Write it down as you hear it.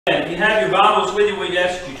Amen. If you have your Bibles with you, we'd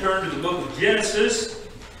ask that you turn to the book of Genesis.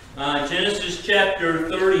 Genesis chapter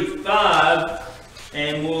 35.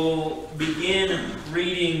 And we'll begin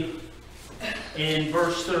reading in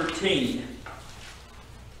verse 13.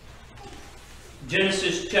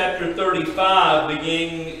 Genesis chapter 35,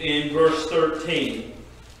 beginning in verse 13.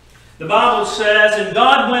 The Bible says, "And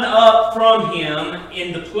God went up from him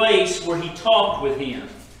in the place where he talked with him.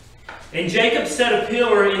 And Jacob set a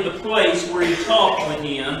pillar in the place where he talked with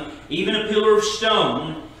him, even a pillar of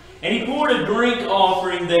stone. And he poured a drink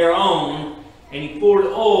offering thereon, and he poured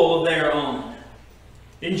oil thereon.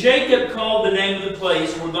 Then Jacob called the name of the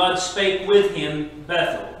place where God spake with him,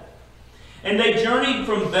 Bethel. And they journeyed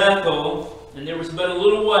from Bethel, and there was but a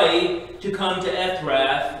little way to come to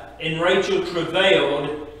Ephrath, and Rachel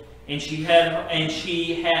travailed, and she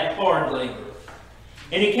had hard labor.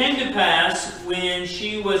 And it came to pass, when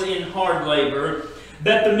she was in hard labor,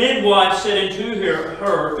 that the midwife said unto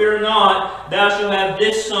her, Fear not, thou shalt have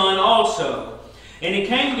this son also. And it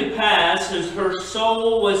came to pass, as her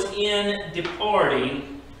soul was in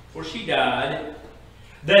departing, for she died,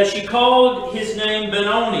 that she called his name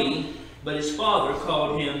Benoni, but his father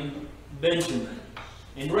called him Benjamin.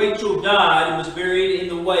 And Rachel died and was buried in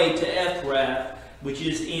the way to Ephrath, which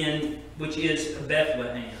is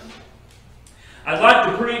Bethlehem." I'd like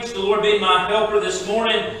to preach, the Lord being my helper this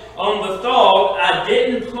morning, on the thought, I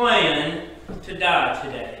didn't plan to die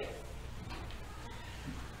today.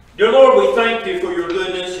 Dear Lord, we thank you for your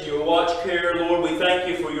goodness and your watch care. Lord, we thank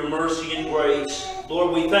you for your mercy and grace.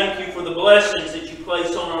 Lord, we thank you for the blessings that you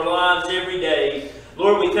place on our lives every day.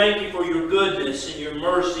 Lord, we thank you for your goodness and your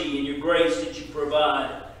mercy and your grace that you provide.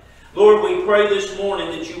 Lord, we pray this morning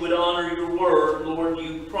that you would honor your word. Lord,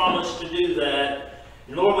 you promised to do that.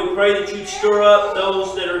 And Lord, we pray that you'd stir up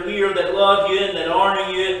those that are here that love you and that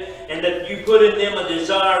honor you, and that you put in them a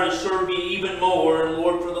desire to serve you even more. And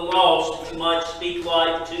Lord, for the lost, that you might speak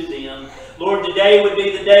life to them. Lord, today would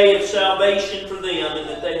be the day of salvation for them, and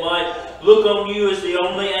that they might look on you as the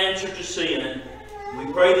only answer to sin.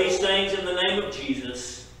 We pray these things in the name of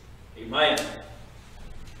Jesus. Amen.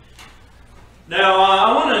 Now,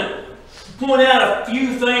 I want to point out a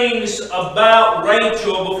few things about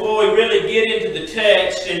Rachel before we really get into the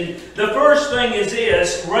text. And the first thing is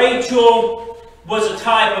this: Rachel was a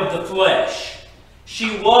type of the flesh.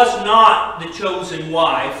 She was not the chosen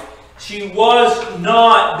wife. She was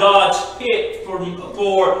not God's pick for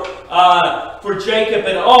Jacob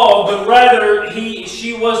at all, but rather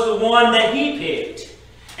she was the one that he picked.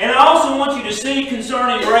 And I also want you to see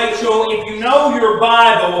concerning Rachel, if you know your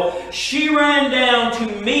Bible, she ran down to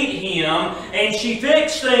meet him and she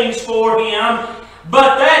fixed things for him,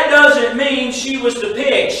 but that doesn't mean she was the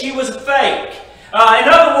pick. She was a fake. In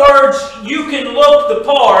other words, you can look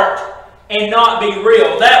the part and not be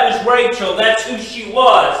real. That was Rachel. That's who she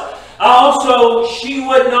was. Also, she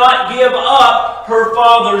would not give up her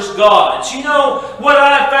father's gods. You know, what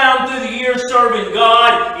I found through the years serving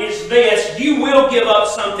God is this: you will give up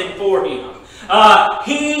something for him.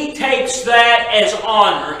 He takes that as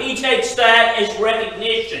honor. He takes that as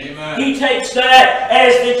recognition. Amen. He takes that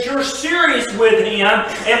as that you're serious with him.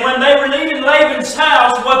 And when they were leaving Laban's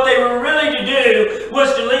house, what they were really to do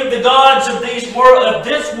was to leave the gods of this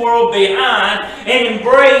world behind and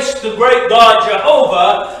embrace the great God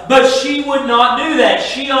Jehovah. But she would not do that.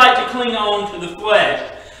 She liked to cling on to the flesh.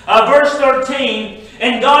 Verse 13,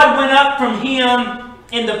 "And God went up from him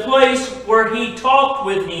in the place where he talked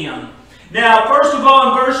with him." Now, first of all,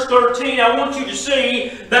 in verse 13, I want you to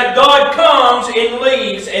see that God comes and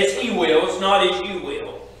leaves as he wills, not as you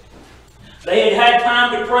will. They had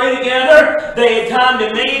time to pray together. They had time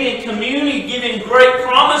to meet and commune. He'd given great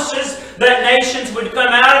promises that nations would come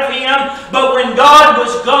out of him. But when God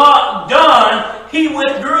was done, he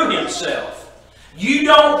withdrew himself. You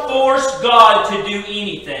don't force God to do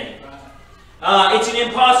anything. It's an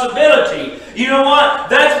impossibility. You know what?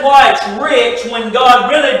 That's why it's rich when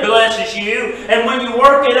God really blesses you, and when you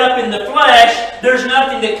work it up in the flesh, there's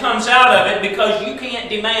nothing that comes out of it, because you can't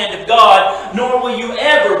demand of God, nor will you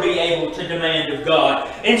ever be able to demand of God.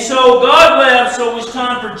 And so God left, so it was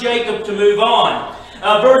time for Jacob to move on.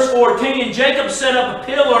 Verse 14, "And Jacob set up a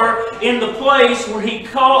pillar in the place where he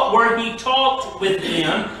talked with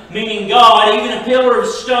him," meaning God, even a pillar of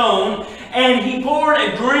stone, "and he poured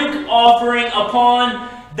a drink offering upon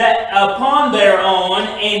thereon,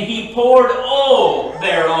 and he poured oil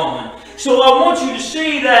thereon." So I want you to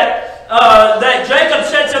see that Jacob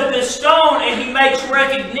sets up this stone and he makes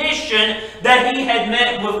recognition that he had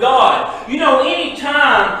met with God. You know, any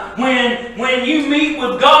time when you meet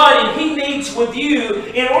with God and he meets with you,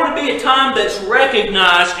 in order to be a time that's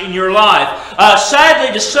recognized in your life.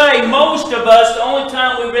 Sadly to say, most of us, the only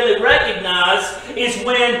time we really Christmas is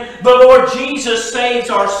when the Lord Jesus saves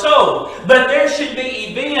our soul. But there should be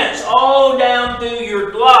events all down through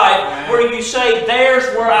your life where you say, there's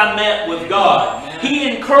where I met with God. He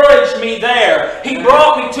encouraged me there. He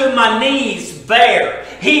brought me to my knees there.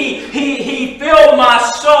 He filled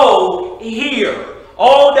my soul here.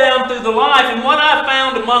 All down through the life. And what I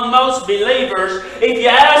found among most believers, if you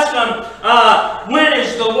ask them, when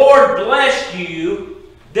has the Lord blessed you,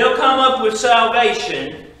 they'll come up with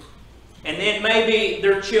salvation, and then maybe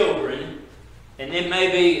their children, and then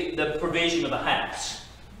maybe the provision of a house.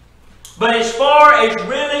 But as far as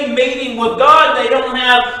really meeting with God, they don't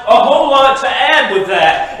have a whole lot to add with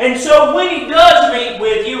that. And so when He does meet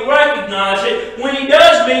with you, recognize it. When He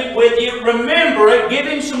does meet with you, remember it. Give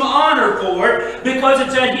Him some honor for it, because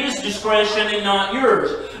it's at His discretion and not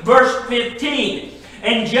yours. Verse 15.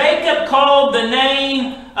 And Jacob called the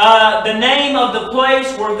name of the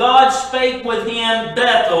place where God spake with him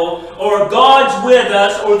Bethel, or God's with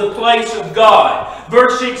us, or the place of God.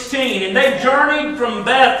 Verse 16. And they journeyed from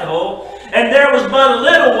Bethel, and there was but a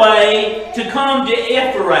little way to come to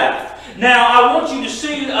Ephrath. Now, I want you to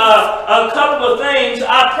see a couple of things.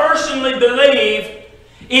 I personally believe,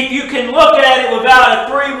 if you can look at it without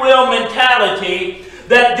a free will mentality,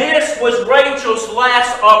 that this was Rachel's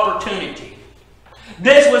last opportunity.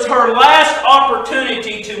 This was her last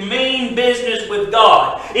opportunity to mean business with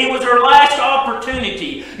God. It was her last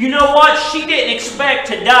opportunity. You know what? She didn't expect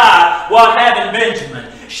to die while having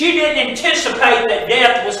Benjamin. She didn't anticipate that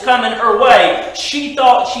death was coming her way. She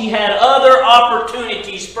thought she had other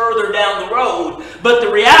opportunities further down the road. But the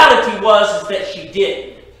reality was that she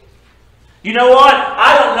didn't. You know what?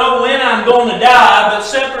 I don't know when I'm going to die, but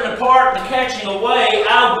separate and apart and catching away,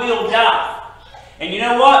 I will die. And you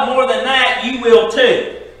know what? More than that, you will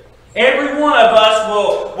too. Every one of us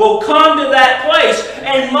will come to that place.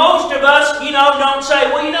 And most of us, don't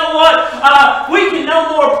say, well, you know what? We can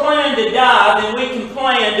no more plan to die than we can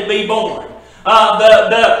plan to be born.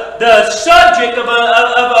 The subject of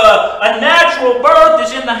a natural birth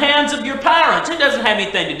is in the hands of your parents. It doesn't have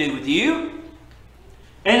anything to do with you.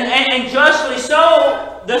 And justly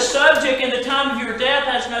so, the subject and the time of your death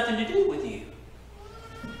has nothing to do with you.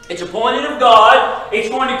 It's appointed of God. It's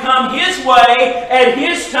going to come His way at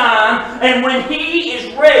His time and when He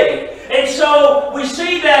is ready. And so we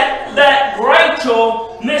see that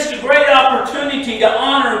Rachel missed a great opportunity to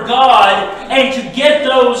honor God and to get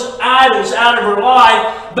those idols out of her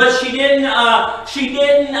life, but she didn't elect to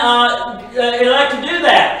do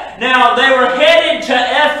that. Now, they were headed to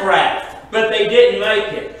Ephrath, but they didn't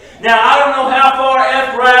make it. Now, I don't know how far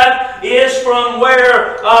Ephrath is from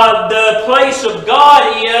where the place of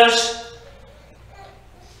God is,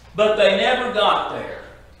 but they never got there.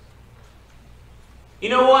 You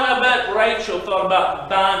know what? I bet Rachel thought about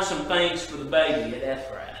buying some things for the baby at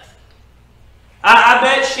Ephrath. I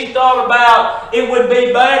bet she thought about it would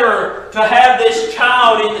be better to have this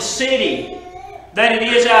child in the city than it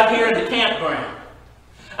is out here in the campground.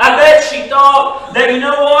 I bet she thought that, you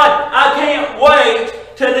know what? I can't wait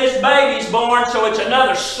till this baby's born, so it's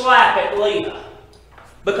another slap at Leah.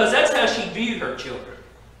 Because that's how she viewed her children.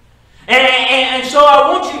 And so I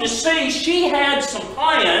want you to see, she had some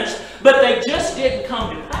plans, but they just didn't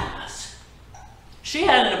come to pass. She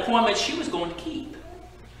had an appointment she was going to keep.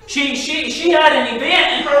 She had an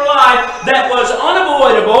event in her life that was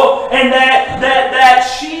unavoidable, and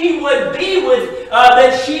that she would be with,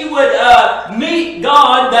 that she would meet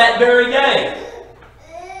God that very day.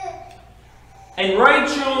 And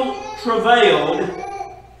Rachel travailed,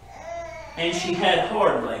 and she had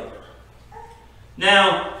hard labor.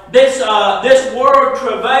 Now, this word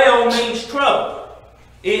travail means trouble.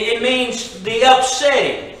 It means the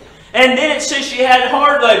upsetting. And then it says she had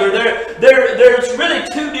hard labor. There's really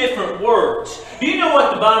two different words. Do you know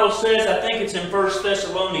what the Bible says? I think it's in 1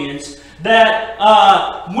 Thessalonians. That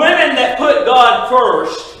women that put God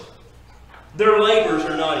first, their labors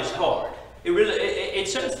are not as hard. It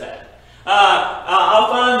says that. I'll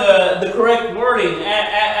find the correct wording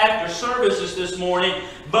after services this morning,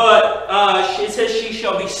 but it says she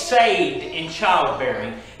shall be saved in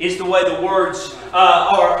childbearing is the way the words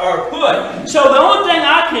are put. So the only thing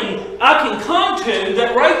I can come to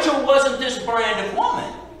that Rachel wasn't this brand of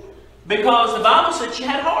woman, because the Bible said she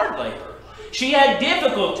had hard labor. She had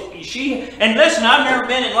difficulty. And listen, I've never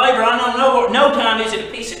been in labor. I don't know. No time is it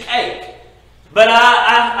a piece of cake. But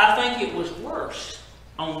I think it was worse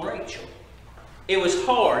on Rachel. It was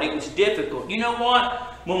hard. It was difficult. You know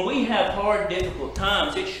what? When we have hard, difficult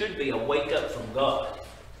times, it should be a wake up from God.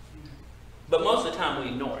 But most of the time we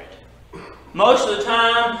ignore it. Most of the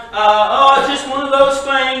time, it's just one of those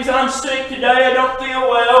things. I'm sick today. I don't feel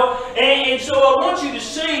well. And so I want you to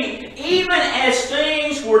see, even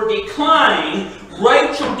declining,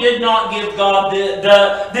 Rachel did not give God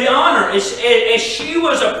the honor as she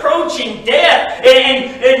was approaching death.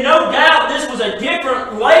 And no doubt this was a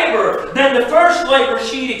different labor than the first labor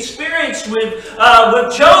she'd experienced with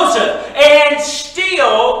Joseph. And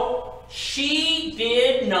still, she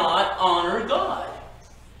did not honor God.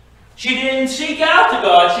 She didn't seek out to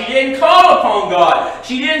God. She didn't call upon God.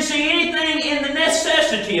 She didn't see anything in the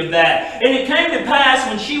necessity of that. And it came to pass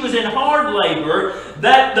when she was in hard labor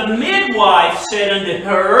that the midwife said unto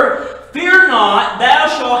her, Fear not, thou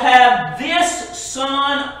shalt have this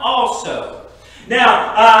son also.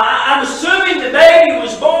 Now, I'm assuming the baby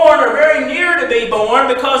was born or very near to be born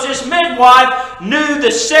because this midwife knew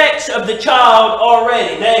the sex of the child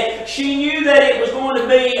already. She knew that it was going to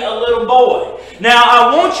be a little boy. Now,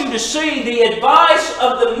 I want you to see the advice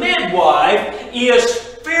of the midwife is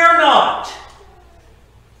fear not.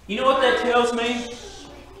 You know what that tells me?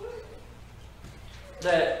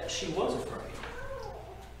 That she was afraid.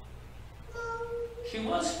 She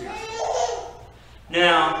was fearful.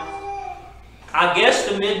 Now, I guess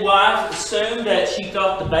the midwife assumed that she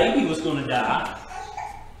thought the baby was going to die.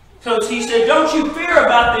 So he said, don't you fear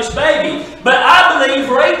about this baby. But I believe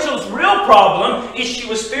Rachel's real problem is she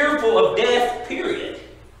was fearful of death, period.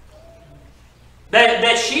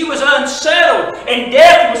 That she was unsettled and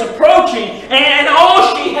death was approaching, and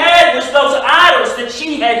all she had was those idols that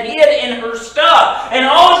she had hid in her stuff. And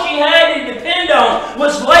all she had to depend on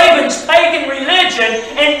was Laban's pagan religion,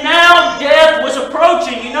 and now death was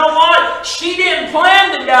approaching. You know what? She didn't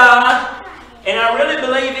plan to die, and I really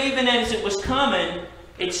believe even as it was coming,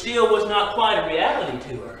 it still was not quite a reality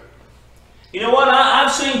to her. You know what?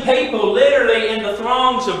 I've seen people literally in the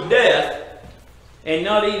throngs of death and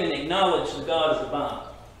not even acknowledge the God of the Bible.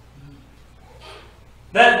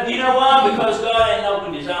 You know why? Because God hadn't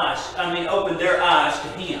opened their eyes to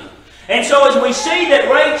Him. And so as we see that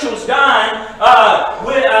Rachel's dying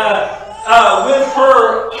with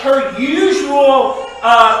her usual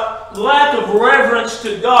lack of reverence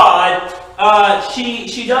to God,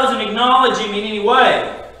 she doesn't acknowledge Him in any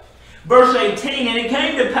way. Verse 18, and it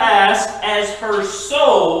came to pass as her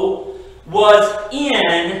soul was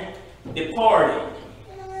in departing.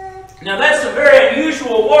 Now that's a very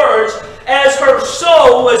unusual words, as her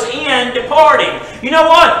soul was in departing. You know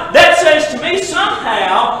what? That says to me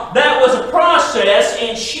somehow that was a process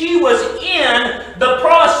and she was in the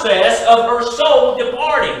process of her soul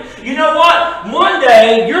departing. You know what? One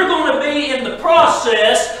day you're going to be in the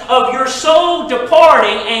process of your soul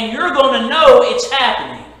departing and you're going to know it's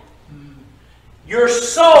happening. Your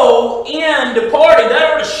soul in departing.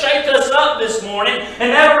 That ought to shake us up this morning,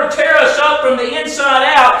 and that ought to tear us up from the inside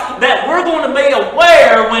out, that we're going to be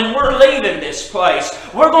aware when we're leaving this place.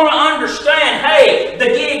 We're going to understand, hey, the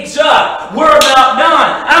gig's up. We're about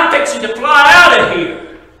done. I'm fixing to fly out of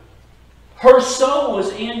here. Her soul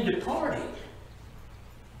was in departing.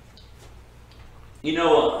 You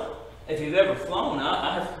know, if you've ever flown,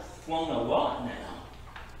 I've flown a lot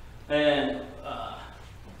now. And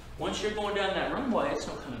once you're going down that runway, it's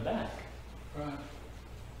not coming back. Right.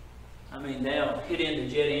 I mean, they'll hit into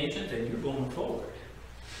jet engines and you're going forward.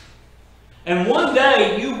 And one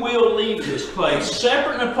day you will leave this place.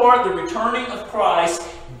 Separate and apart, the returning of Christ,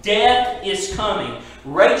 death is coming.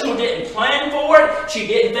 Rachel didn't plan for it. She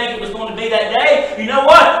didn't think it was going to be that day. You know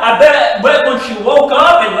what? I bet when she woke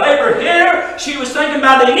up and labor hit her, she was thinking,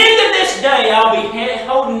 by the end of this day, I'll be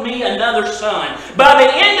holding me another son. By the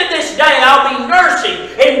end of this day, I'll be nursing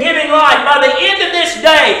and giving life. By the end of this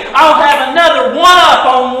day, I'll have another one-up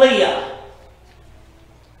on Leah.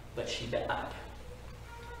 But she died.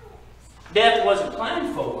 Death wasn't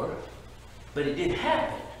planned for her, but it did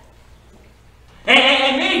happen.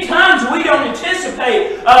 And many times we don't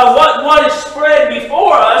anticipate what is spread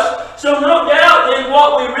before us. So no doubt then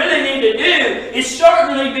what we really need to do is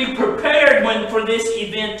certainly be prepared for this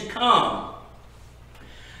event to come.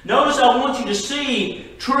 Notice I want you to see,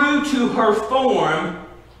 true to her form,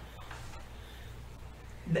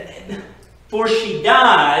 for she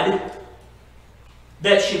died,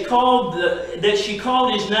 that she called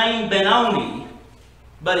his name Benoni,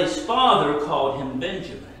 but his father called him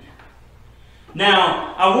Benjamin.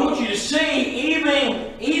 Now, I want you to see,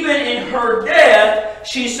 even in her death,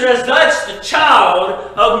 she says, that's the child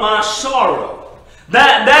of my sorrow.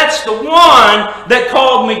 That's the one that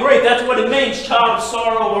called me grief. That's what it means, child of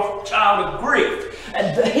sorrow or child of grief.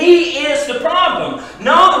 He is the problem.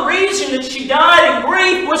 No, the reason that she died in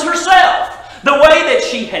grief was herself. The way that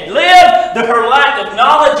she had lived, her lack of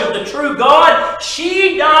knowledge of the true God, what?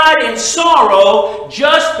 She died in sorrow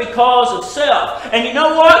just because of self. And you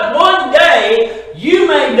know what? One day you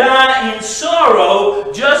may die in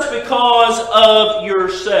sorrow just because of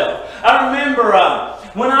yourself. I remember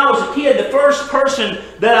when I was a kid, the first person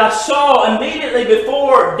that I saw immediately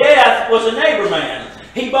before death was a neighbor man.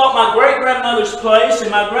 He bought my great-grandmother's place,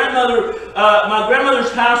 and my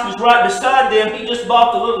grandmother's house was right beside them. He just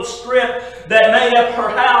bought the little strip that made up her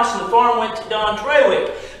house, and the farm went to Don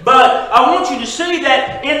Trewick. But I want you to see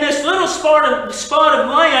that in this little spot of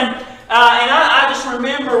land, and I just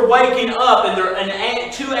remember waking up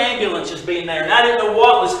and two ambulances being there, and I didn't know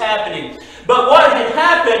what was happening. But what had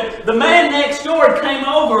happened, the man next door came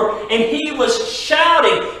over, and he was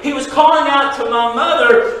shouting. He was calling out to my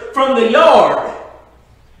mother from the yard.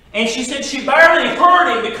 And she said she barely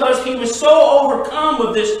heard him because he was so overcome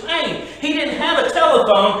with this pain. He didn't have a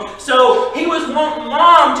telephone, so he was wanting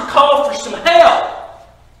Mom to call for some help.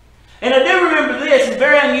 And I do remember this, it's a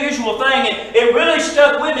very unusual thing. It really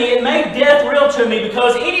stuck with me. It made death real to me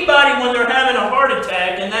because anybody, when they're having a heart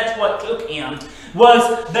attack, and that's what took him,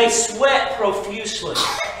 was they sweat profusely.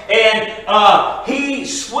 And he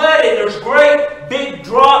sweated. There's great big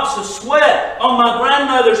drops of sweat on my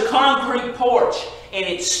grandmother's concrete porch. And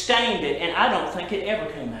it stained it, and I don't think it ever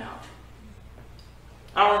came out.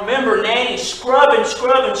 I remember Nanny scrubbing,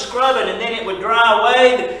 and then it would dry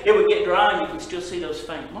away. It would get dry, and you could still see those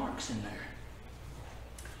faint marks in there.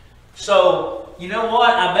 So, you know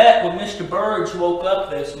what? I bet when Mr. Burge woke up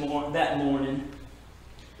that morning,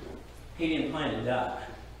 he didn't plan to die.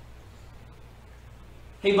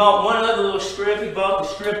 He bought one other little strip. He bought the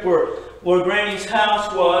strip where Granny's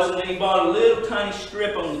house was, and then he bought a little tiny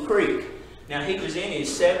strip on the creek. Now, he was in his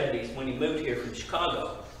 70s when he moved here from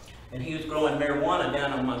Chicago, and he was growing marijuana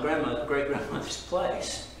down on my great-grandmother's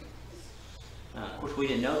place. Of course, we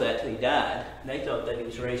didn't know that till he died. They thought that he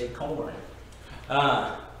was raising corn.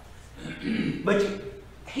 But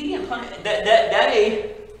he didn't plan. That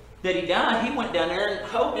day that he died, he went down there and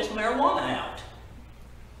hoed his marijuana out.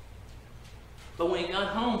 But when he got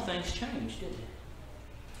home, things changed, didn't they?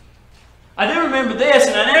 I do remember this,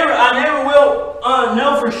 and I never will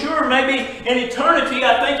know for sure. Maybe in eternity,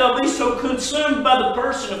 I think I'll be so consumed by the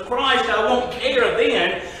person of Christ I won't care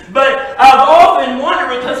then. But I've often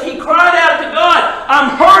wondered, because he cried out to God,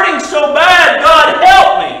 "I'm hurting so bad, God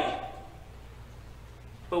help me."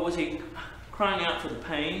 But was he crying out for the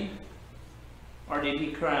pain? Or did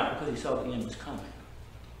he cry out because he saw the end was coming?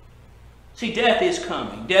 See, death is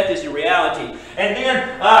coming. Death is a reality. And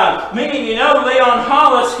then, many of you know, Leon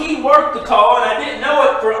Hollis, he worked the call, and I didn't know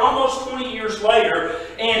it for almost 20 years later.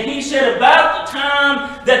 And he said about the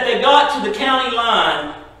time that they got to the county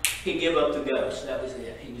line, he gave up the ghost. That was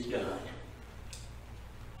it. He was done.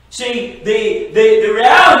 See, the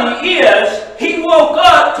reality is, he woke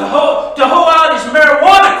up to hoe out his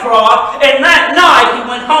marijuana crop, and that night he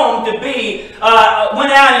went home to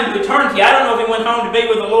went out into eternity. I don't know if he went home to be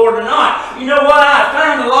with the Lord or not. You know what? I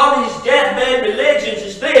found a lot of these deathbed religions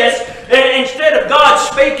is this, and instead of God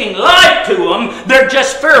speaking life to them, they're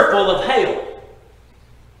just fearful of hell.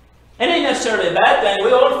 It ain't necessarily a bad thing.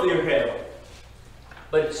 We all fear hell.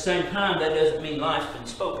 But at the same time, that doesn't mean life's been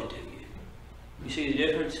spoken to you. You see the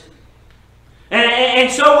difference? And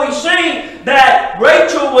so we see that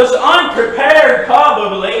Rachel was unprepared,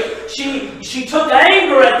 probably. She took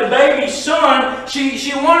anger at the baby's son.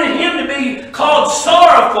 She wanted him to be called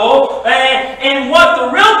sorrowful. And what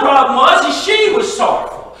the real problem was is she was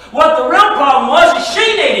sorrowful. What the real problem was is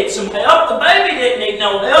she needed some help. The baby didn't need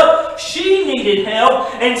no help. She needed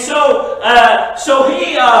help. And so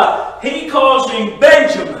he calls him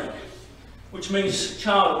Benjamin, which means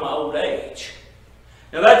child of my old age.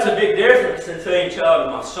 Now that's a big difference than saying child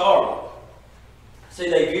of my sorrow. See,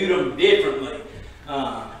 they viewed him differently.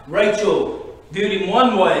 Rachel viewed him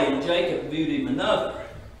one way and Jacob viewed him another.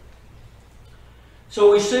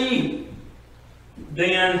 So we see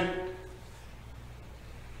then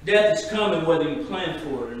death is coming whether you plan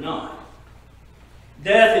for it or not.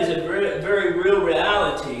 Death is a very, very real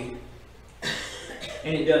reality,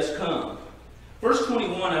 and it does come. Verse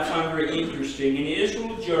 21 I find very interesting. And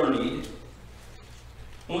Israel journeyed.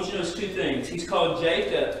 I want you to notice two things. He's called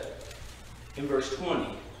Jacob in verse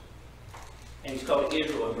 20. And he's called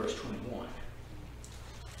Israel in verse 21.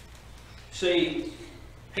 See,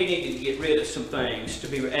 he needed to get rid of some things to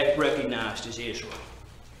be recognized as Israel.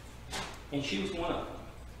 And she was one of them.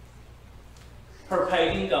 Her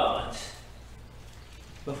pagan gods.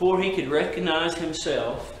 Before he could recognize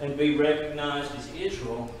himself and be recognized as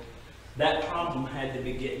Israel, that problem had to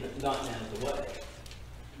be gotten out of the way.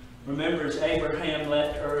 Remember, as Abraham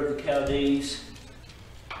left Ur of the Chaldees,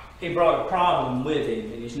 he brought a problem with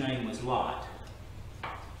him, and his name was Lot.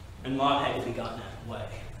 And Lot had to be gotten out of the way.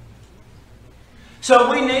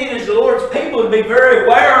 So we need, as the Lord's people, to be very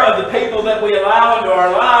aware of the people that we allow into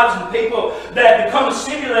our lives and people that become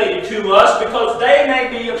assimilated to us, because they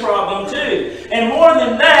may be a problem too. And more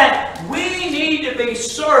than that, we need to be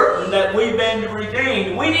certain that we've been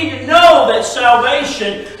redeemed. We need to know that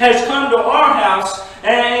salvation has come to our house.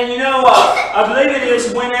 And you know, I believe it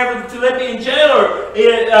is whenever the Philippian jailer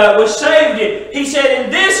was saved, he said, "In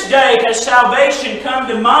this day has salvation come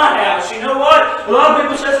to my house." You know what? A lot of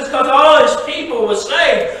people say it's because all his people were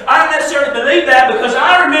saved. I don't necessarily believe that, because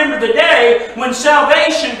I remember the day when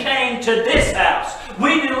salvation came to this house.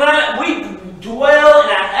 We dwell in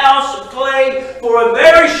a house of clay for a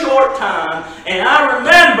very short time, and I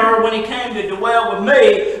remember when He came to dwell with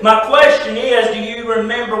me. My question is, do you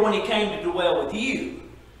remember when He came to dwell with you?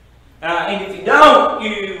 And if you don't,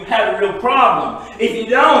 you have a real problem. If you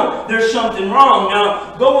don't, there's something wrong.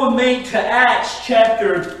 Now, go with me to Acts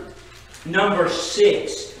chapter number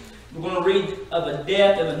 6. We're going to read of the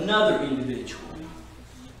death of another individual.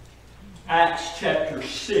 Acts chapter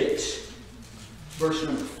 6, verse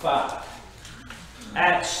number 5.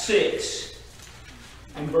 Acts 6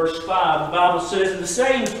 and verse 5, the Bible says, "And the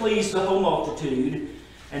saying pleased the whole multitude,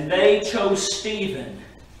 and they chose Stephen,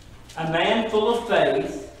 a man full of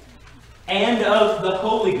faith and of the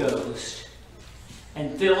Holy Ghost,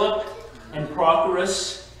 and Philip, and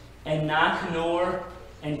Prochorus, and Nicanor,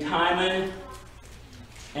 and Timon,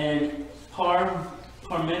 and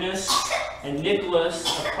Parmenas, and Nicholas,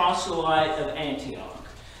 a proselyte of Antioch."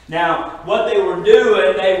 Now, what they were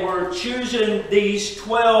doing, they were choosing these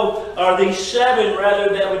 12, or these 7 rather,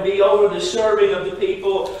 that would be over the serving of the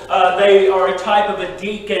people. They are a type of a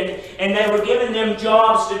deacon, and they were giving them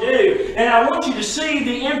jobs to do. And I want you to see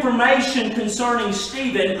the information concerning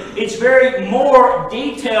Stephen. It's very more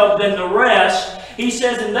detailed than the rest. He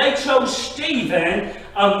says, "And they chose Stephen,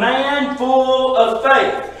 a man full of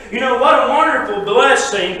faith." You know, what a wonderful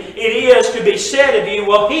blessing it is to be said of you,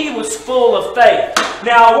 "Well, he was full of faith."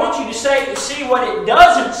 Now, I want you to see what it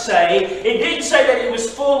doesn't say. It didn't say that he was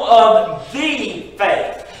full of the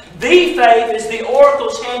faith. The faith is the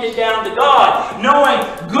oracles handed down to God, knowing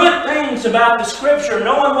good things about the Scripture,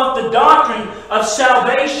 knowing what the doctrine of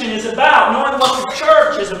salvation is about, knowing what the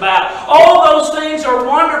church is about. All those things are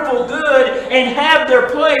wonderful, good, and have their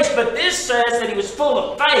place, but this says that he was full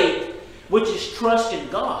of faith, which is trust in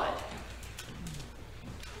God.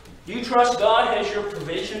 Do you trust God has your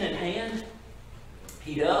provision in hand?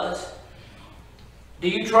 He does. Do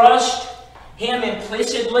you trust Him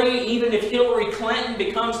implicitly, even if Hillary Clinton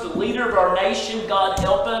becomes the leader of our nation, God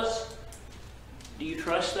help us? Do you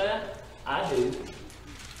trust that? I do.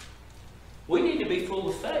 We need to be full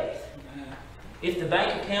of faith. If the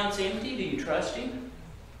bank account's empty, do you trust Him?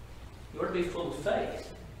 You ought to be full of faith.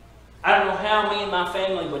 I don't know how me and my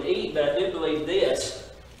family would eat, but I do believe this,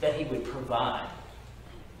 that He would provide.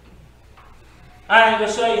 I ain't going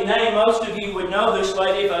to say your name. Most of you would know this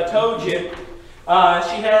lady if I told you.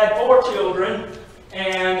 She had 4 children,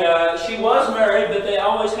 and she was married, but they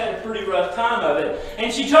always had a pretty rough time of it.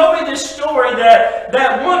 And she told me this story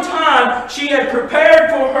that one time she had prepared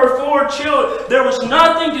for her 4 children. There was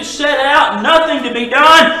nothing to set out, nothing to be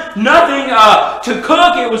done, nothing to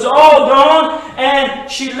cook. It was all gone. And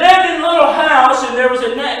she lived in a little house, and there was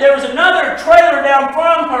another trailer down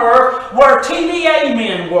from her where TVA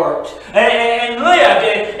men worked and lived,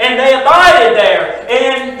 and they abided there.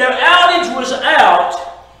 And the outage was out.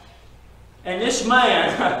 And this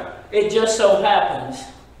man, it just so happens,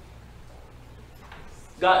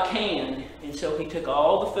 got canned. And so he took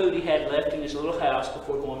all the food he had left in his little house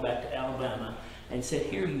before going back to Alabama and said,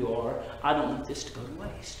 "Here you are. I don't want this to go to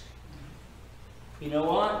waste." You know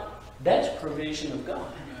what? That's provision of God.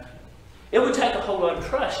 It would take a whole lot of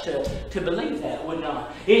trust to believe that, would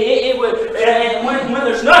not? It would. And when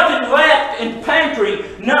there's nothing left in the pantry,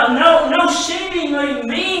 no seemingly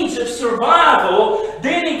means of survival,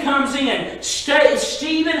 then he comes in.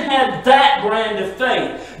 Stephen had that brand of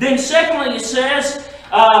faith. Then secondly, it says,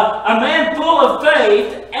 a man full of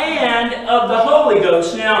faith and of the Holy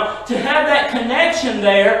Ghost. Now, to have that connection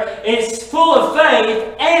there, it's full of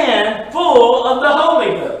faith and full of the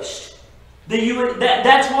Holy Ghost.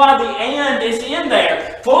 That's why the "and" is in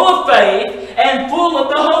there. Full of faith and full of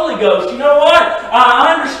the Holy Ghost. You know what?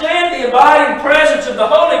 I understand the abiding presence of the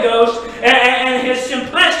Holy Ghost and His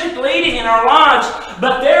simplistic leading in our lives,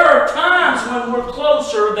 but there are times when we're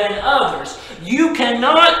closer than others. You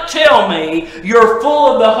cannot tell me you're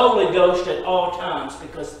full of the Holy Ghost at all times,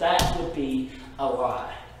 because that would be a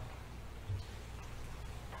lie.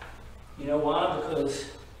 You know why? Because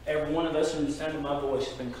every one of us in the sound of my voice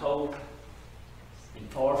has been cold and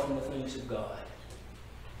far from the things of God.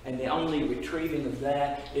 And the only retrieving of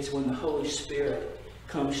that is when the Holy Spirit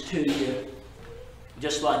comes to you,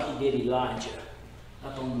 just like he did Elijah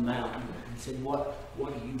up on the mountain, and said, What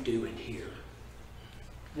are you doing here?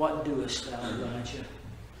 What doest thou, Elijah?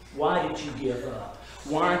 Why did you give up?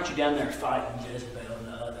 Why aren't you down there fighting Jezebel and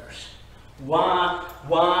the others? Why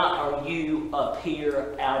are you up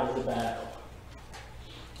here out of the battle?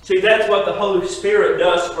 See, that's what the Holy Spirit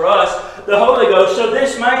does for us, the Holy Ghost. So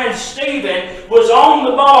this man, Stephen, was on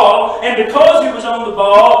the ball, and because he was on the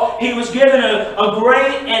ball, he was given a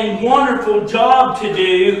great and wonderful job to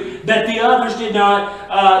do that the others did not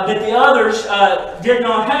have.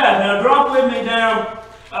 Now, drop with me down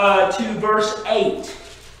to verse 8.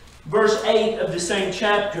 Verse 8 of the same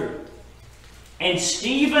chapter. And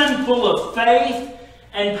Stephen, full of faith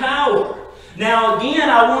and power. Now again,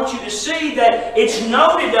 I want you to see that it's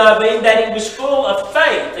noted of him that he was full of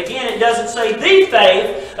faith. Again, it doesn't say the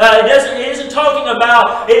faith. It isn't talking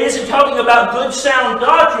about good sound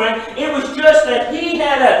doctrine. It was just that he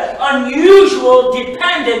had an unusual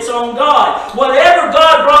dependence on God. Whatever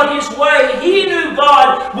God brought his way, he knew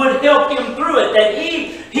God would help him through it. That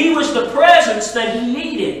he was the presence that he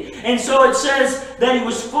needed. And so it says that he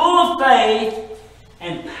was full of faith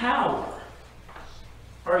and power.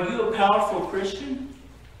 Are you a powerful Christian?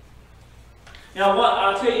 Now,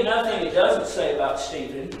 I'll tell you another thing it doesn't say about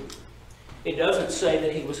Stephen. It doesn't say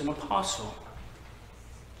that he was an apostle.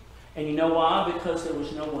 And you know why? Because there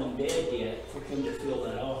was no one dead yet for him to fill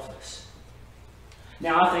that office.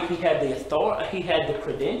 Now, I think he had the authority, he had the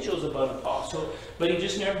credentials of an apostle, but he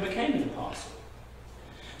just never became an apostle.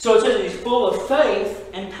 So it says that he's full of faith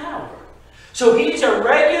and power. So he's a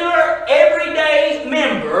regular, everyday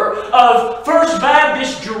member of First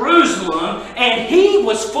Baptist Jerusalem, and he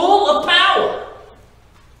was full of power.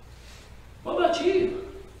 What about you?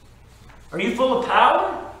 Are you full of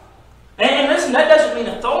power? And listen, that doesn't mean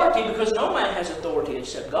authority, because no man has authority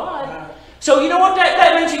except God. So you know what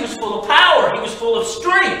that means? He was full of power. He was full of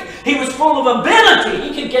strength. He was full of ability. He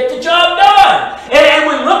could get the job done. And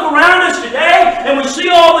we look around us today and we see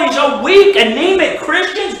all these weak, anemic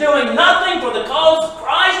Christians doing nothing for the cause of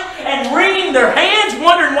Christ and wringing their hands,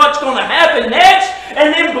 wondering what's going to happen next,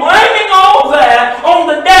 and then blaming all that on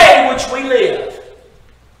the day which we live.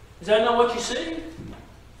 Is that not what you see?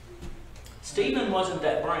 Stephen wasn't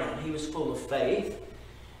that brand. He was full of faith.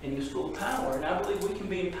 And he was full of power. And I believe we can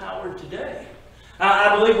be empowered today.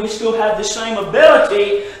 I believe we still have the same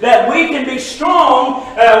ability that we can be strong.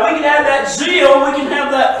 We can have that zeal. We can have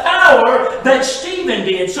that power that Stephen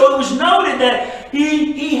did. So it was noted that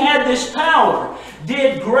he had this power.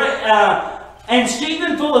 And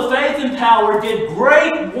Stephen, full of faith and power, did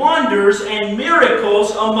great wonders and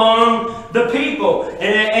miracles among the people.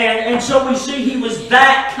 And so we see he was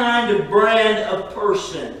that kind of brand of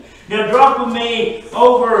person. Now drop with me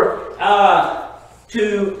over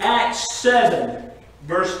to Acts 7,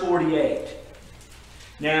 verse 48.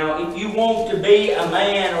 Now, if you want to be a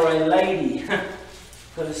man or a lady,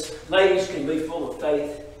 because ladies can be full of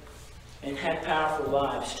faith and have powerful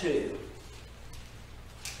lives too,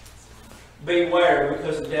 beware,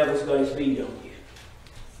 because the devil's got his beat on you.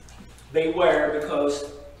 Beware, because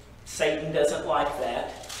Satan doesn't like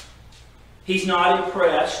that. He's not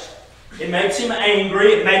impressed. It makes him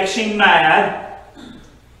angry. It makes him mad.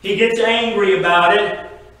 He gets angry about it.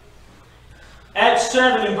 Acts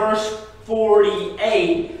 7 and verse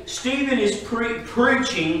 48, Stephen is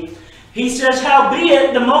preaching. He says,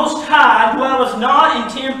 Howbeit the Most High dwelleth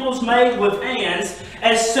not in temples made with hands,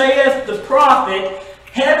 as saith the prophet,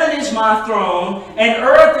 Heaven is my throne, and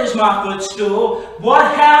earth is my footstool.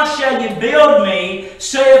 What house shall ye build me,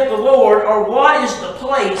 saith the Lord, or what is the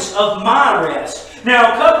place of my rest?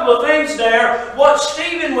 Now, a couple of things there. What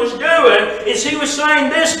Stephen was doing is he was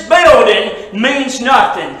saying this building means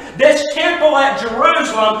nothing. This temple at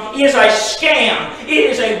Jerusalem is a scam. It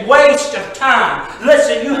is a waste of time.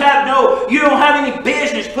 Listen, you don't have any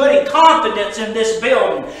business putting confidence in this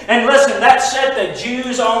building. And listen, that set the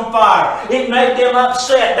Jews on fire. It made them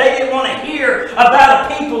upset. They didn't want to hear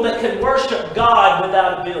about a people that could worship God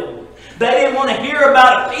without a building. They didn't want to hear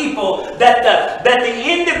about a people that the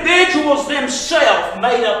individuals themselves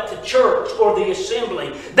made up the church or the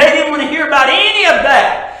assembly. They didn't want to hear about any of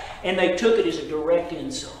that. And they took it as a direct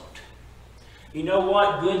insult. You know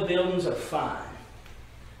what? Good buildings are fine.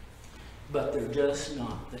 But they're just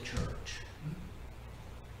not the church.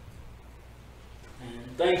 And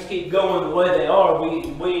if things keep going the way they are, we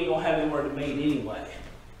ain't going to have anywhere to meet anyway.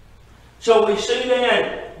 So we see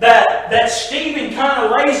then that Stephen kind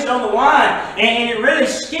of lays it on the line, and it really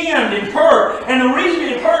skimmed and hurt. And the reason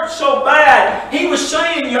it hurt so bad, he was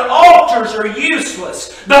saying your altars are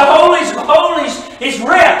useless. The holies of holies is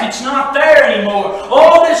ripped. It's not there anymore.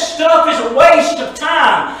 All this stuff is a waste of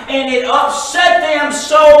time. And it upset them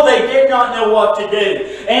so they did not know what to do.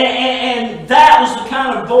 And that was the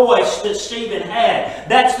kind of voice that Stephen had.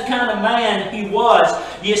 That's the kind of man he was.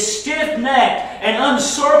 You stiff-necked and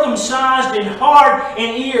uncircumcised in heart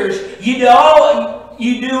and ears. You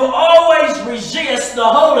do always resist the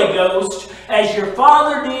Holy Ghost, as your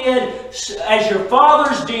father did, as your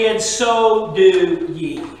fathers did, so do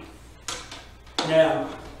ye. Now,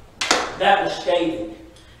 that was David.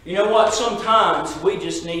 You know what? Sometimes we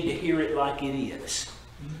just need to hear it like it is.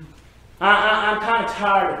 I'm kind of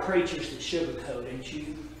tired of preachers that sugarcoat, ain't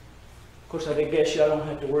you? Of course, I guess y'all don't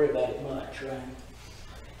have to worry about it much, right?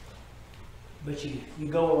 But you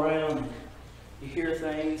go around and you hear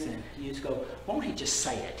things and you just go, won't he just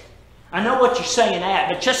say it? I know what you're saying at,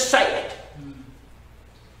 but just say it.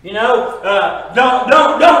 You know, don't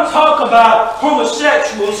talk about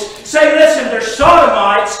homosexuals. Say, listen, they're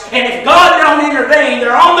sodomites, and if God don't intervene,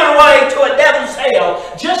 they're on their way to a devil's hell.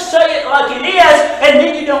 Just say it like it is, and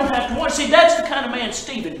then you don't have to worry. See, that's the kind of man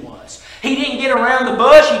Stephen was. He didn't get around the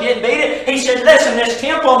bush. He didn't beat it. He said, listen, this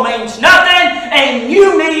temple means nothing, and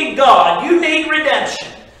you need God. You need redemption.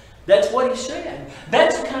 That's what he said.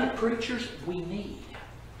 That's the kind of preachers we need.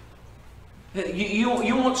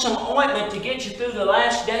 You want some ointment to get you through the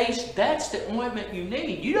last days? That's the ointment you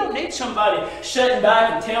need. You don't need somebody sitting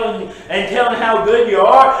back and telling how good you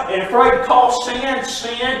are and afraid to call sin, and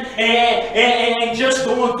just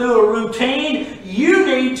going through a routine. You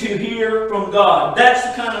need to hear from God. That's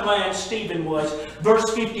the kind of man Stephen was.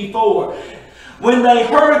 Verse 54. When they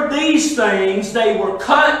heard these things, they were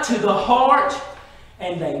cut to the heart,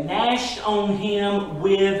 and they gnashed on him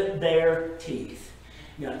with their teeth.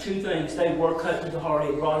 Now, two things. They were cut to the heart.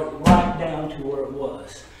 It brought it right down to where it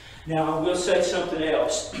was. Now, I will say something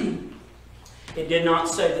else. It did not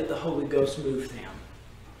say that the Holy Ghost moved them.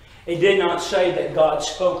 It did not say that God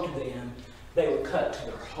spoke to them. They were cut to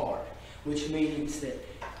their heart, which means that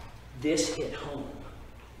this hit home.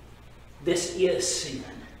 This is sin.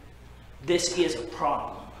 This is a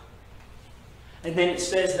problem. And then it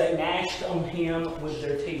says they gnashed on him with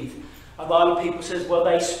their teeth. A lot of people says, well,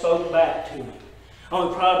 they spoke back to him.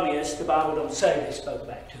 Only problem is the Bible don't say they spoke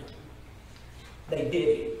back to him. They did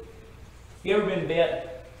it. You ever been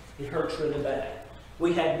bit? It hurts really bad.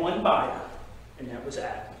 We had one biter, and that was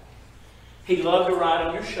Adam. He loved to ride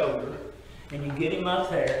on your shoulder, and you get him up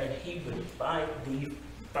there, and he would bite the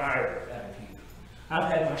fire out of you. I've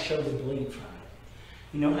had my shoulder bleed from it.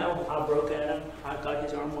 You know how I broke Adam? I got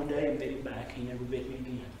his arm one day and bit him back. He never bit me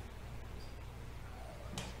again.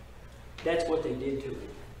 That's what they did to him.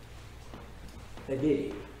 They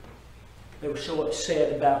did. They were so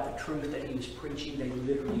upset about the truth that he was preaching, they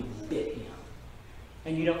literally bit him.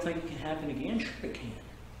 And you don't think it can happen again? Sure it can.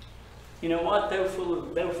 You know what? They were full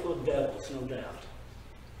of devils, no doubt.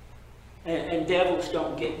 And devils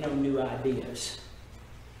don't get no new ideas.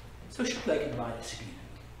 So sure they can bite us again.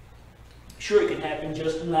 Sure, it can happen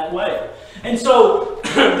just in that way. And so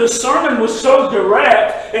the sermon was so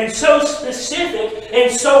direct and so specific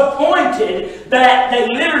and so pointed that they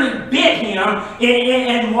literally bit him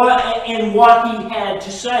in what he had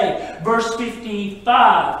to say. Verse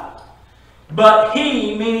 55. But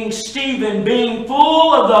he, meaning Stephen, being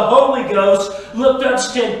full of the Holy Ghost, looked up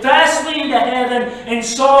steadfastly into heaven and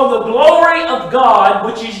saw the glory of God,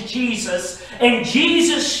 which is Jesus, and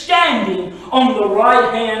Jesus standing on the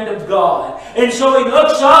right hand of God. And so he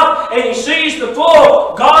looks up and he sees the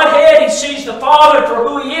full Godhead. He sees the Father for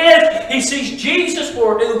who he is. He sees Jesus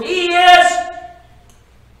for who he is.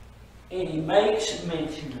 And he makes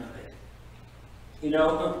mention of it. You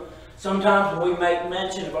know, sometimes when we make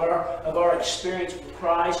mention of our experience with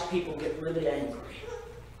Christ, people get really angry.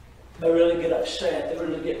 They really get upset. They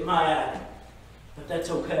really get mad. But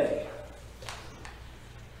that's okay.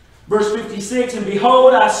 Verse 56, and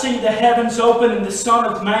behold, I see the heavens open and the Son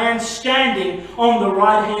of Man standing on the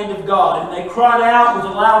right hand of God. And they cried out with a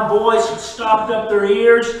loud voice and stopped up their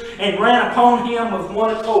ears and ran upon him with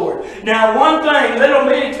one accord. Now one thing, little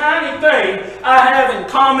bitty tiny thing I have in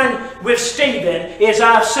common with Stephen is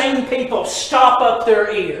I've seen people stop up their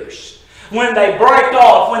ears. When they break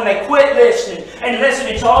off, when they quit listening. And listen,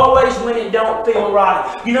 it's always when it don't feel right.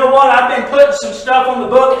 You know what? I've been putting some stuff on the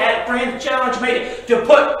book. I had a friend challenge me to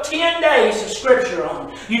put 10 days of Scripture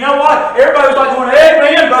on. You know what? Everybody's like going,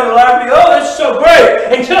 amen, Brother Lafferty. Oh, this is so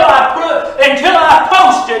great. Until I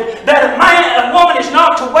posted that a woman is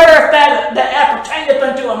not to wear that appertaineth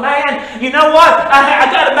unto a man. You know what? I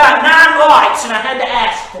got about 9 likes and I had to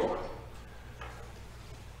ask for them.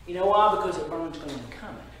 You know why? Because it burns going to be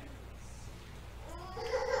coming.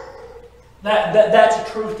 That's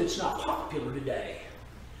a truth that's not popular today.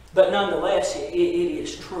 But nonetheless, it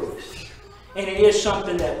is truth. And it is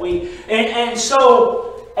something that we... And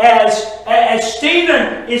so, as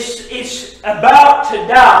Stephen is about to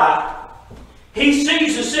die, he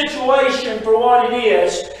sees the situation for what it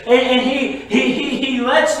is. And he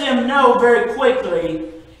lets them know very quickly.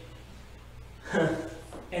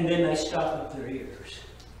 And then they stop up their ears.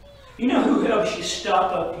 You know who helps you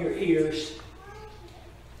stop up your ears?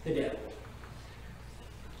 The devil.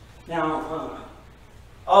 Now,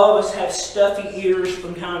 all of us have stuffy ears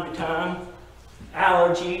from time to time.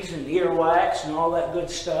 Allergies and earwax and all that good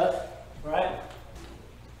stuff. Right?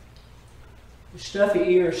 Stuffy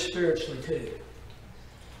ears spiritually too.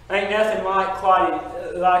 Ain't nothing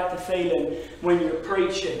like the feeling when you're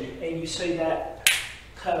preaching and you see that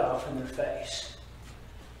cut off in their face.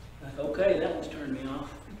 Like, okay, that one's turned me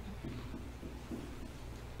off.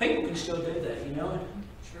 People can still do that, you know.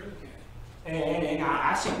 Sure they can. And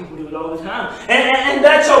I see people do it all the time. And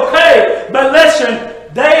that's okay. But listen,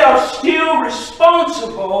 they are still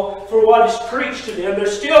responsible for what is preached to them. They're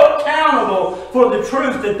still accountable for the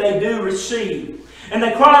truth that they do receive. And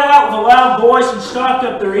they cried out with a loud voice and stopped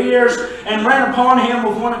up their ears and ran upon him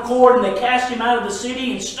with one accord, and they cast him out of the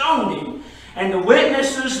city and stoned him. And the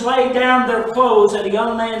witnesses laid down their clothes at a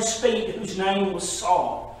young man's feet whose name was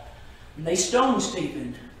Saul. And they stoned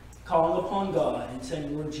Stephen, calling upon God and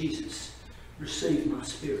saying, Lord Jesus, receive my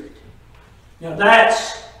spirit. Now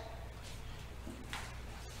that's...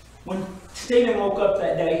 When Stephen woke up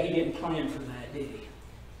that day, he didn't plan for that, did he?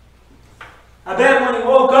 I bet when he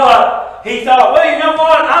woke up, he thought, well, you know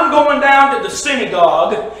what? I'm going down to the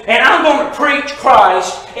synagogue, and I'm going to preach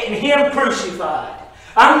Christ and Him crucified.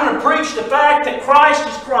 I'm going to preach the fact that Christ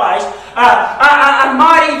is Christ. I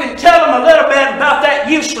might even tell them a little bit about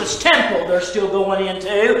that useless temple they're still going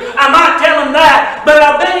into. I might tell them that, but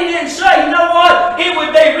I bet he didn't say, you know what? It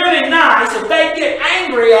would be really nice if they'd get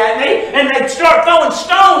angry at me and they'd start throwing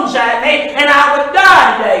stones at me and I would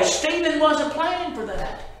die today. Stephen wasn't planning for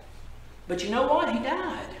that. But you know what? He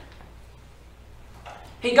died.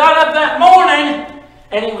 He got up that morning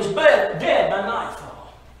and he was dead by nightfall.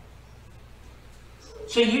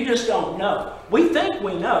 See, you just don't know. We think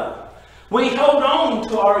we know. We hold on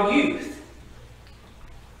to our youth.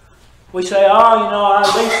 We say, oh, you know, I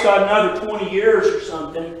at least got another 20 years or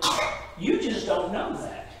something. You just don't know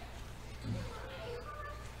that.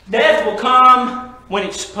 Death will come when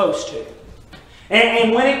it's supposed to.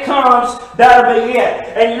 And when it comes, that'll be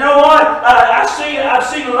it. And you know what? I've seen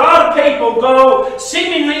a lot of people go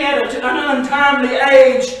seemingly at an untimely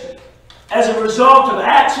age as a result of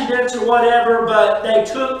accidents or whatever, but they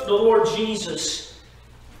took the Lord Jesus.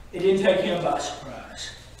 It didn't take Him by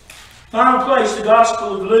surprise. Final place, the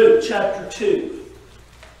Gospel of Luke, chapter 2.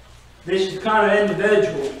 This is the kind of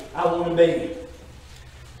individual I want to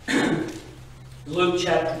be. Luke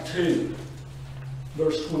chapter 2,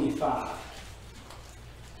 verse 25.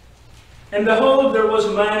 And behold, there was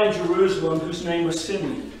a man in Jerusalem whose name was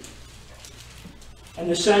Simeon. And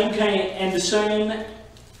the same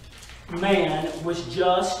man was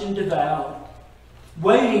just and devout,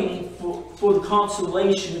 waiting for the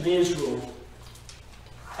consolation of Israel.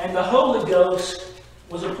 And the Holy Ghost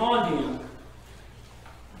was upon him.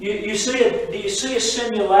 Do you see a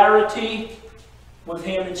similarity with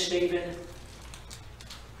him and Stephen?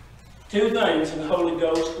 Two things, and the Holy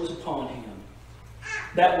Ghost was upon him.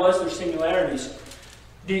 That was their similarities.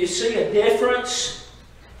 Do you see a difference?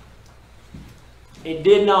 It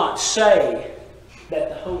did not say that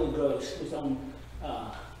the Holy Ghost was on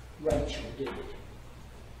Rachel, did it?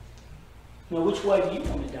 Now, which way do you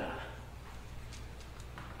want to die?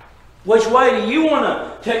 Which way do you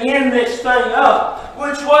want to end this thing up?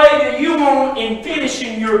 Which way do you want in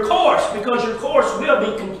finishing your course? Because your course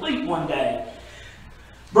will be complete one day.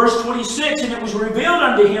 Verse 26, and it was revealed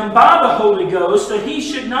unto him by the Holy Ghost that he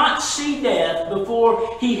should not see death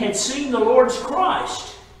before he had seen the Lord's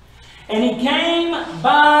Christ. And he came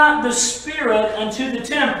by the Spirit unto the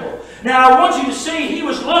temple. Now I want you to see, he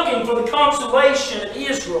was looking for the consolation of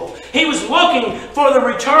Israel. He was looking for the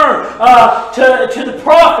return to the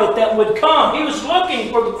prophet that would come. He was looking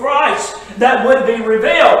for the Christ that would be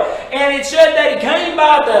revealed. And it said that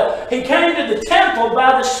he came to the temple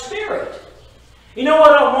by the Spirit. You know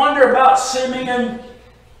what I wonder about Simeon?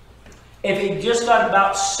 If he just got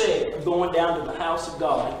about sick of going down to the house of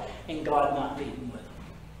God and God not being with him.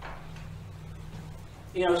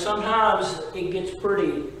 You know, sometimes it gets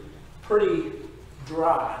pretty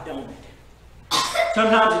dry, don't it?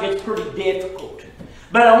 Sometimes it gets pretty difficult.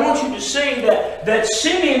 But I want you to see that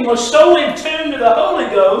Simeon was so in tune to the Holy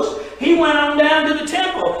Ghost, he went on down to the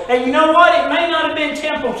temple. And you know what? It may not have been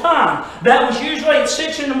temple time. That was usually at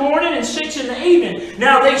 6 in the morning and 6 in the evening.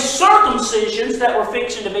 Now these circumcisions that were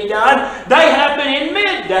fixing to be done, they happen in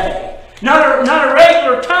midday. Not a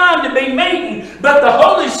regular time to be meeting. But the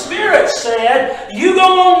Holy Spirit said, you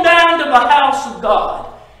go on down to the house of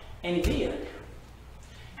God. And He did.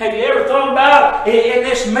 Have you ever thought about in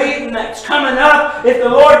this meeting that's coming up, if the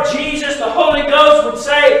Lord Jesus, the Holy Ghost would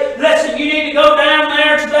say, listen, you need to go down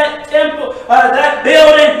there to that temple, that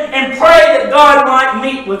building, and pray that God might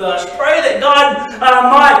meet with us. Pray that God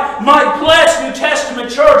might bless New Testament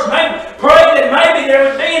church. Pray that maybe there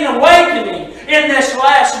would be an awakening in this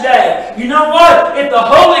last day. You know what? If the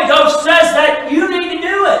Holy Ghost says that, you need to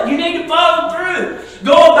do it. You need to follow through.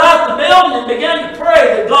 Go about the building and begin to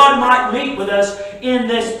pray that God might meet with us in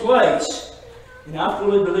this place. And I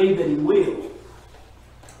fully believe that He will.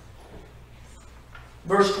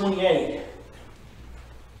 Verse 28.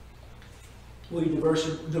 We'll read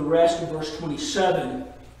the rest of verse 27.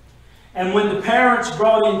 And when the parents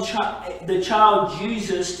brought in the child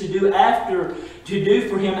Jesus to do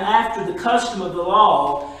for him after the custom of the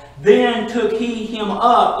law, then took he him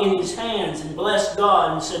up in his hands and blessed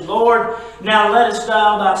God and said, Lord, now lettest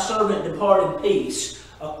thou thy servant depart in peace,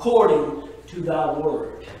 according to thy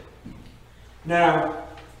word. Now,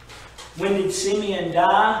 when did Simeon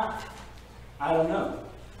die? I don't know.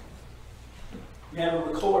 Never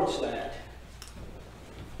records that.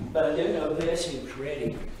 But I do know this, he was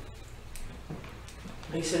ready.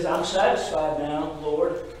 He says, I'm satisfied now,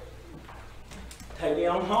 Lord. Take me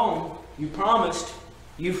on home. You promised.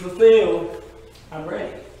 You fulfilled. I'm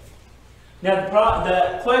ready. Now,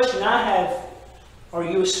 the question I have, are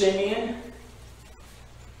you a Simeon?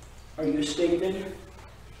 Are you a Stephen?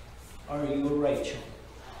 Or are you a Rachel?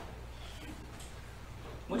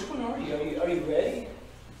 Which one are you? Are you ready?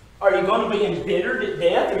 Are you going to be embittered at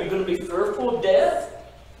death? Are you going to be fearful of death?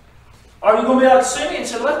 Are you going to be like Simeon and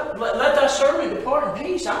say, let thy servant depart in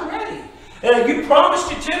peace? I'm ready. You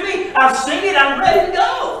promised it to me. I've seen it. I'm ready to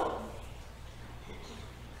go.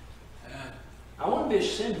 I want to be a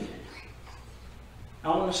Simeon. I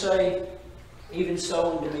want to say, even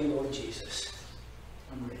so unto me, Lord Jesus.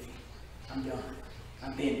 I'm ready. I'm done.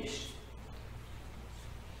 I'm finished.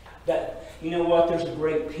 You know what? There's a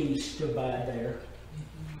great peace to abide there.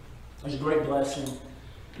 There's a great blessing.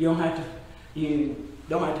 You don't have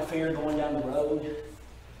to fear going down the road.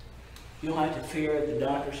 You don't have to fear if the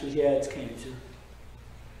doctor says, yeah, it's cancer.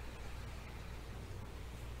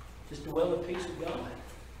 Just dwell in the peace of God.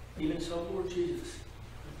 Even so, Lord Jesus.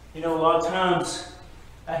 You know, a lot of times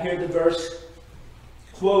I hear the verse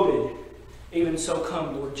quoted, even so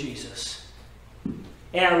come, Lord Jesus.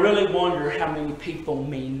 And I really wonder how many people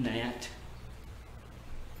mean that.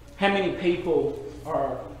 How many people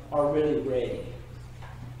are really ready?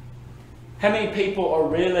 How many people are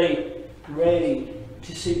really ready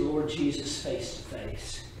to see the Lord Jesus face to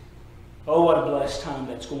face? Oh, what a blessed time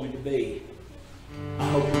that's going to be. I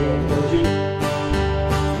hope you're ready.